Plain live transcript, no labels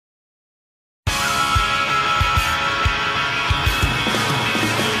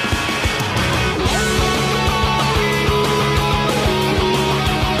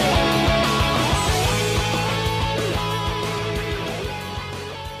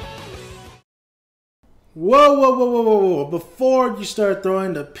Whoa, whoa, whoa, whoa, whoa, whoa. Before you start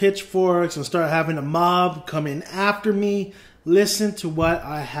throwing the pitchforks and start having a mob come in after me, listen to what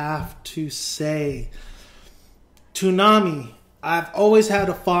I have to say. Toonami. I've always had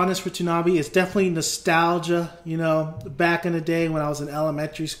a fondness for Toonami. It's definitely nostalgia, you know, back in the day when I was in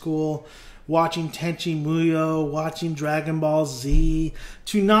elementary school, watching Tenchi Muyo, watching Dragon Ball Z.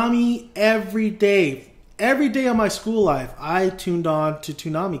 Toonami every day. Every day of my school life, I tuned on to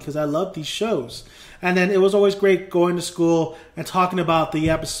Toonami because I loved these shows. And then it was always great going to school and talking about the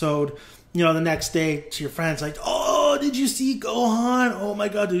episode, you know, the next day to your friends. Like, oh, did you see Gohan? Oh my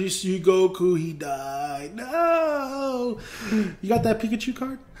God, did you see Goku? He died. No. You got that Pikachu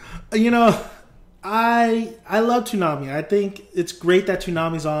card? You know, I love Toonami. I think it's great that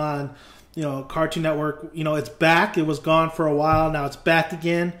Toonami's on, you know, Cartoon Network. You know, it's back. It was gone for a while. Now it's back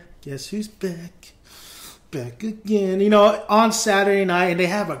again. Guess who's back? Back again, you know, on Saturday night, and they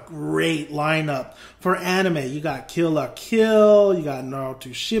have a great lineup for anime. You got Kill la Kill, you got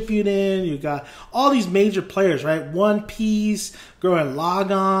Naruto Shippuden, you got all these major players, right? One Piece, Gurren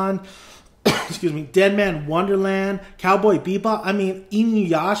Lagann, excuse me, Dead Man Wonderland, Cowboy Bebop. I mean,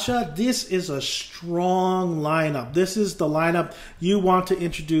 Inuyasha. This is a strong lineup. This is the lineup you want to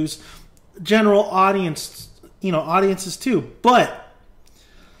introduce general audience, you know, audiences too. But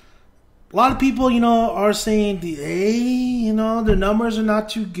a lot of people, you know, are saying, hey, you know, the numbers are not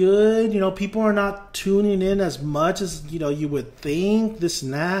too good. You know, people are not tuning in as much as, you know, you would think, this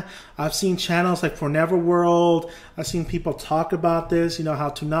and that. I've seen channels like For Never World. I've seen people talk about this, you know, how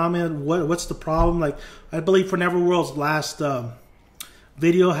Toonami, what's the problem? Like, I believe For Never World's last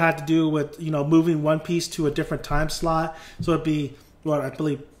video had to do with, you know, moving One Piece to a different time slot. So it'd be, what, I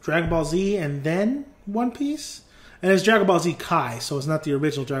believe Dragon Ball Z and then One Piece? And it's Dragon Ball Z Kai, so it's not the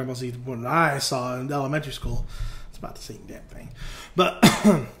original Dragon Ball Z one I saw in elementary school. It's about the same damn thing. But,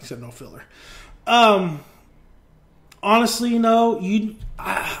 except no filler. Honestly, you know,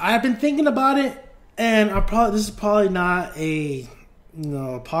 I've been thinking about it, and this is probably not a, you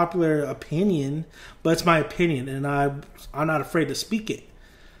know, popular opinion, but it's my opinion, and I'm not afraid to speak it.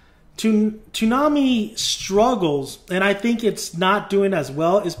 Toonami struggles, and I think it's not doing as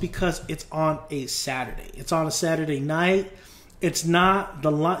well, is because it's on a Saturday. It's on a Saturday night. It's not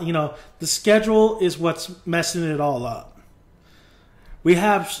you know, the schedule is what's messing it all up. We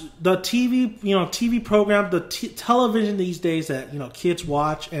have the TV, you know, TV program, the television these days that, you know, kids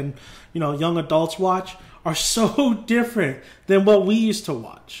watch and, you know, young adults watch are so different than what we used to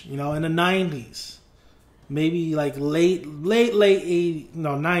watch, you know, in the 90s. Maybe like late 80s,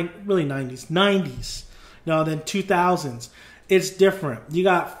 no, really 90s, you know, then 2000s. It's different. You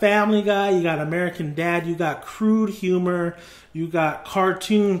got Family Guy, you got American Dad, you got crude humor, you got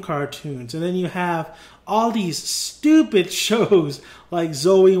cartoons, and then you have all these stupid shows like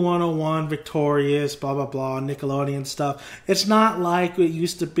Zoe 101, Victorious, blah, blah, blah, Nickelodeon stuff. It's not like it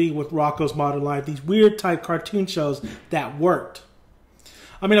used to be with Rocko's Modern Life, these weird type cartoon shows that worked.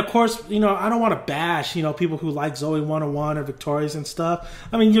 I mean, of course, you know, I don't want to bash, you know, people who like Zoe 101 or Victorious and stuff.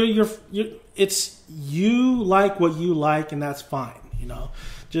 I mean, it's you like what you like, and that's fine, you know.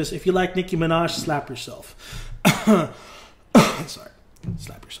 Just if you like Nicki Minaj, slap yourself. Sorry,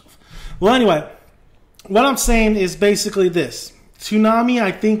 slap yourself. Well, anyway, what I'm saying is basically this. Toonami,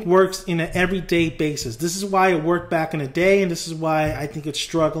 I think, works in an everyday basis. This is why it worked back in the day, and this is why I think it's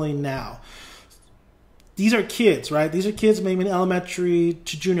struggling now. These are kids, right? These are kids maybe in elementary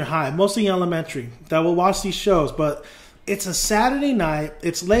to junior high, mostly elementary, that will watch these shows. But it's a Saturday night.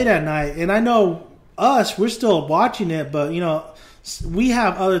 It's late at night. And I know we're still watching it, but, you know, we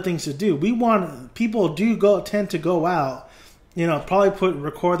have other things to do. People tend to go out, you know, probably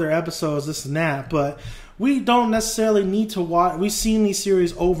record their episodes, this and that. But we don't necessarily need to watch. We've seen these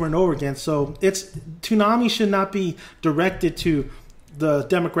series over and over again. So Toonami should not be directed to the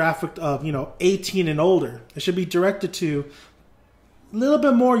demographic of, you know, 18 and older. It should be directed to a little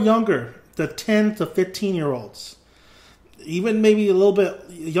bit more younger, the 10 to 15 year olds, even maybe a little bit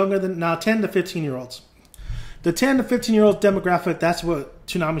younger than now, 10 to 15 year olds. The 10 to 15 year old demographic, that's what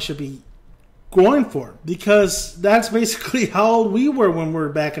Toonami should be going for, because that's basically how old we were when we were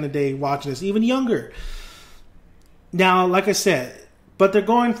back in the day watching this, even younger. Now, like I said, but they're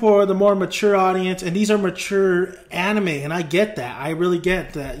going for the more mature audience, and these are mature anime, and I get that. I really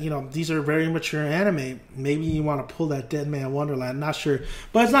get that. You know, these are very mature anime. Maybe you want to pull that Dead Man Wonderland, not sure.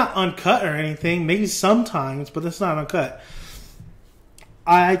 But it's not uncut or anything. Maybe sometimes, but it's not uncut.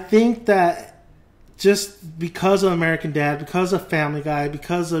 I think that just because of American Dad, because of Family Guy,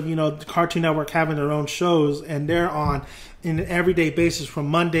 because of, the Cartoon Network having their own shows, and they're on in an everyday basis from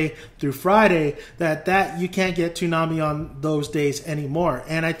Monday through Friday, that you can't get Toonami on those days anymore.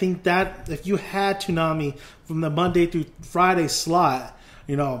 And I think that if you had Toonami from the Monday through Friday slot,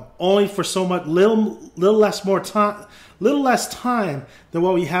 only for so much little less time than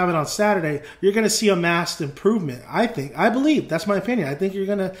what we have it on Saturday, you're going to see a mass improvement. I believe that's my opinion. I think you're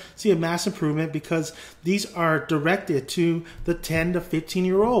going to see a mass improvement because these are directed to the 10 to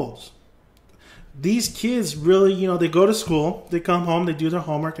 15-year-olds. These kids really, they go to school, they come home, they do their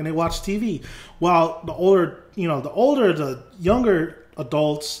homework, and they watch TV. While the younger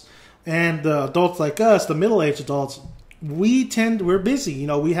adults and the adults like us, the middle-aged adults, we're busy.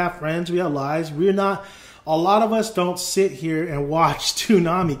 We have friends, we have lives. A lot of us don't sit here and watch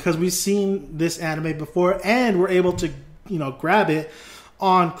Toonami because we've seen this anime before, and we're able to, grab it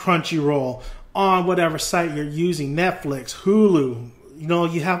on Crunchyroll, on whatever site you're using, Netflix, Hulu.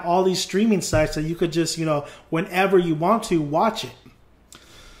 You have all these streaming sites that you could just, whenever you want to, watch it.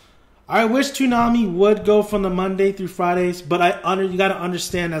 I wish Toonami would go from the Monday through Fridays, but you got to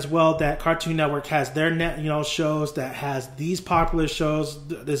understand as well that Cartoon Network has their shows that has these popular shows.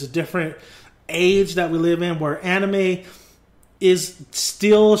 There's a different age that we live in where anime is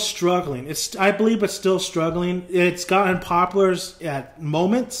still struggling. I believe it's still struggling. It's gotten popular at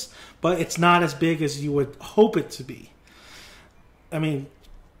moments, but it's not as big as you would hope it to be. I mean,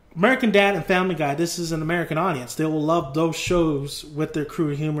 American Dad and Family Guy, this is an American audience. They will love those shows with their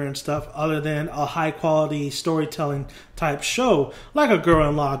crude humor and stuff other than a high-quality storytelling type show like a Girl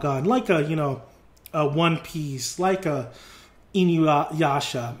in Lagann, like a One Piece, like a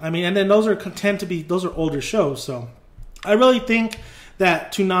Inuyasha. I mean, and then those are older shows. So I really think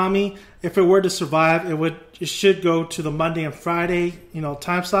that Toonami, if it were to survive, it should go to the Monday and Friday,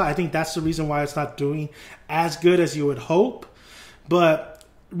 time slot. I think that's the reason why it's not doing as good as you would hope. But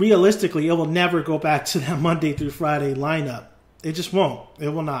realistically, it will never go back to that Monday through Friday lineup. It just won't. It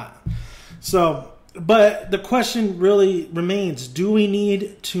will not. So, but the question really remains, do we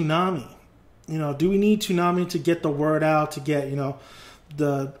need Toonami? Do we need Toonami to get the word out, to get,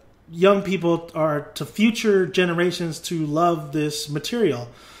 the young people or to future generations to love this material?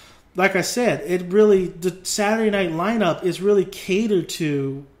 Like I said, the Saturday night lineup is really catered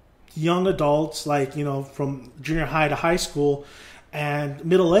to young adults, like, from junior high to high school, and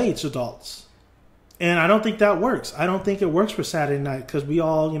middle-aged adults. And I don't think that works. I don't think it works for Saturday night because we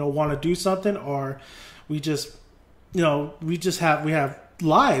all, want to do something, or we just, we have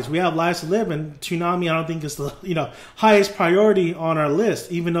lives. We have lives to live, and Toonami, I don't think is the, highest priority on our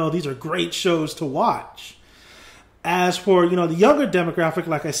list, even though these are great shows to watch. As for, the younger demographic,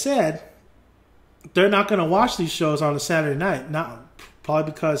 like I said, they're not going to watch these shows on a Saturday night.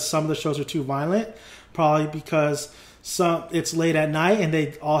 Probably because some of the shows are too violent. Probably because it's late at night and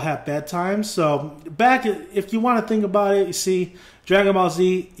they all have bedtime. So if you want to think about it, you see Dragon Ball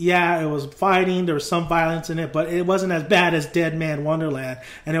Z, yeah, it was fighting. There was some violence in it, but it wasn't as bad as Dead Man Wonderland.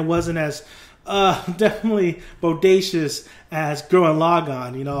 And it wasn't as definitely bodacious as Girl in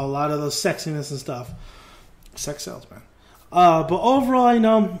Lagann. A lot of the sexiness and stuff. Sex sells, man. But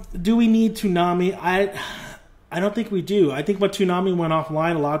overall, do we need Toonami? I don't think we do. I think when Toonami went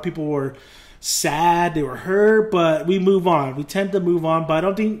offline, a lot of people were sad, they were hurt, but we move on. We tend to move on, but I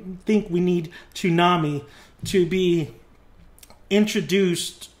don't think we need Toonami to be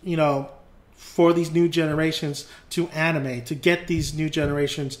introduced, for these new generations to anime, to get these new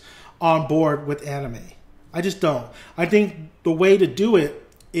generations on board with anime. I just don't. I think the way to do it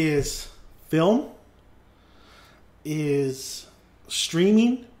is film, is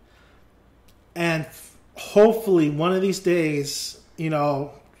streaming, and hopefully one of these days,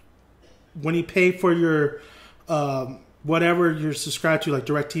 when you pay for your whatever you're subscribed to, like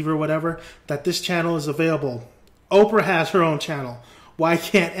DirecTV or whatever, that this channel is available. Oprah has her own channel. Why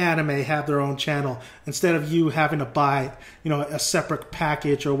can't anime have their own channel instead of you having to buy, a separate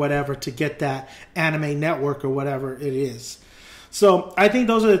package or whatever to get that anime network or whatever it is? So I think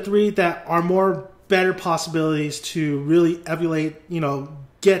those are the three that are better possibilities to really emulate,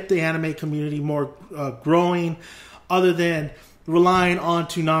 get the anime community more growing, other than relying on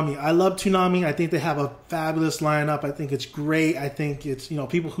Toonami. I love Toonami. I think they have a fabulous lineup. I think it's great. I think it's,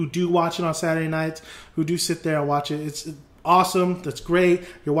 people who do watch it on Saturday nights, who do sit there and watch it. It's awesome. That's great.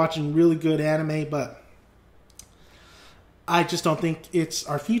 You're watching really good anime, but I just don't think it's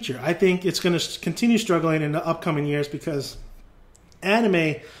our future. I think it's going to continue struggling in the upcoming years because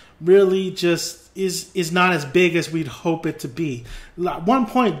anime really just is not as big as we'd hope it to be. At one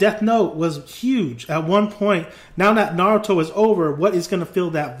point, Death Note was huge. At one point, now that Naruto is over, what is going to fill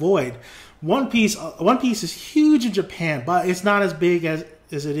that void? One Piece is huge in Japan, but it's not as big as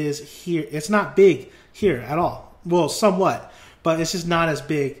it is here. It's not big here at all. Well, somewhat, but it's just not as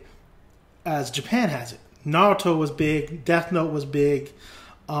big as Japan has it. Naruto was big. Death Note was big.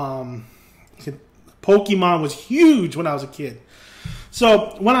 Pokemon was huge when I was a kid.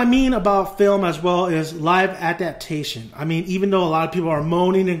 So what I mean about film as well is live adaptation. I mean, even though a lot of people are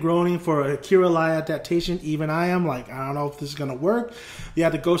moaning and groaning for a Akira live adaptation, even I am like, I don't know if this is going to work. You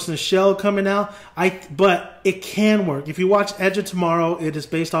have the Ghost in the Shell coming out. But it can work. If you watch Edge of Tomorrow, it is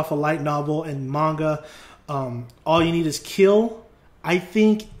based off a light novel and manga. All You Need Is Kill. I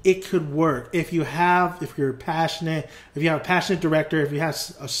think it could work if you're passionate, if you have a passionate director, if you have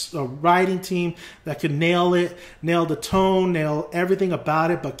a writing team that could nail it, nail the tone, nail everything about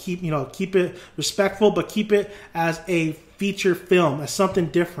it, but keep it respectful, but keep it as a feature film, as something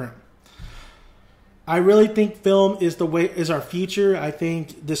different. I really think film is our future. I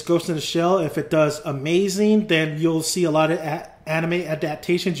think this Ghost in the Shell, if it does amazing, then you'll see a lot of anime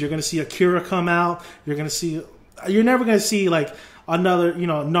adaptations. You're going to see Akira come out. You're never going to see like another,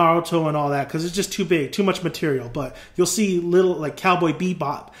 Naruto and all that, because it's just too big, too much material. But you'll see little like Cowboy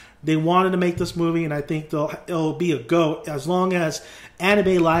Bebop. They wanted to make this movie, and I think it'll be a go as long as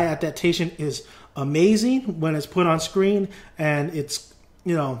anime live adaptation is amazing when it's put on screen and it's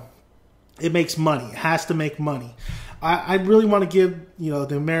it makes money. It has to make money. I really want to give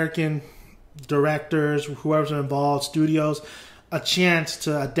the American directors, whoever's involved, studios, a chance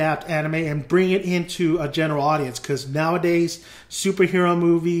to adapt anime and bring it into a general audience, because nowadays superhero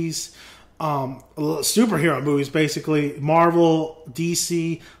movies basically, Marvel,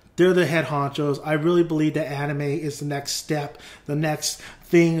 DC, they're the head honchos. I really believe that anime is the next step, the next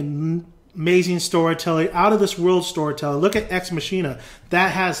thing. Amazing storytelling, out of this world storytelling. Look at Ex Machina,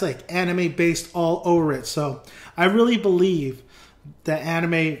 that has like anime based all over it. So I really believe that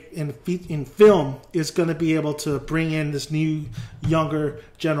anime in film is going to be able to bring in this new, younger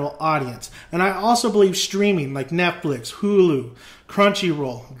general audience. And I also believe streaming like Netflix, Hulu,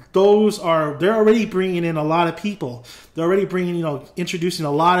 Crunchyroll, they're already bringing in a lot of people. They're already introducing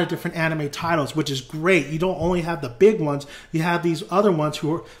a lot of different anime titles, which is great. You don't only have the big ones, you have these other ones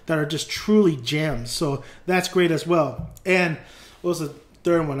that are just truly gems. So that's great as well. And what was the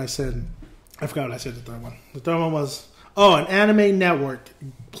third one I said? I forgot what I said the third one. The third one was, an anime network.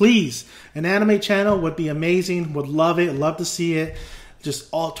 Please, an anime channel would be amazing. Would love it. Love to see it. Just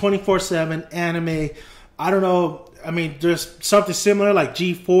all 24/7 anime. I don't know. I mean, there's something similar like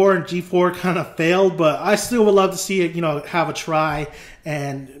G4, and G4 kind of failed, but I still would love to see it, have a try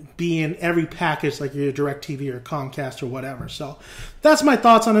and be in every package like your DirecTV or Comcast or whatever. So that's my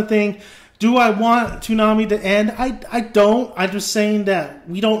thoughts on the thing. Do I want Toonami to end? I don't. I'm just saying that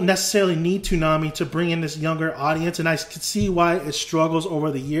we don't necessarily need Toonami to bring in this younger audience, and I can see why it struggles over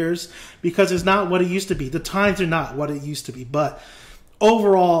the years, because it's not what it used to be. The times are not what it used to be. But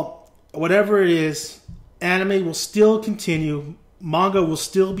overall, whatever it is, anime will still continue. Manga will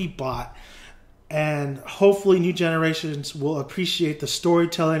still be bought. And hopefully new generations will appreciate the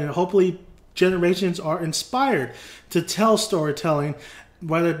storytelling, and hopefully generations are inspired to tell storytelling,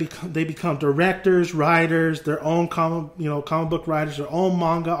 whether they become directors, writers, their own comic book writers, their own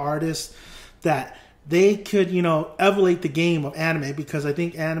manga artists, that they could, elevate the game of anime, because I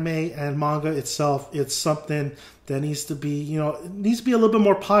think anime and manga itself, it's something that needs to be, a little bit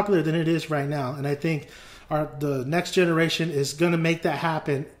more popular than it is right now. And I think the next generation is going to make that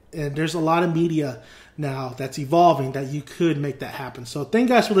happen. And there's a lot of media now that's evolving that you could make that happen. So thank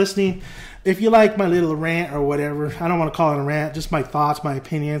you guys for listening. If you like my little rant or whatever, I don't want to call it a rant, just my thoughts, my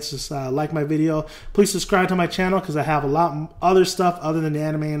opinions, just like my video. Please subscribe to my channel, because I have a lot other stuff other than the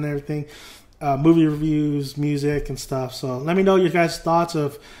anime and everything, movie reviews, music and stuff. So let me know your guys' thoughts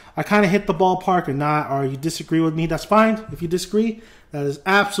of I kind of hit the ballpark or not, or you disagree with me. That's fine. If you disagree, that is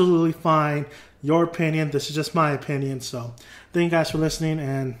absolutely fine. Your opinion. This is just my opinion. So thank you guys for listening,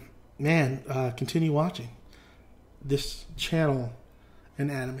 and man, continue watching this channel and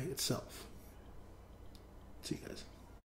anime itself. See you guys.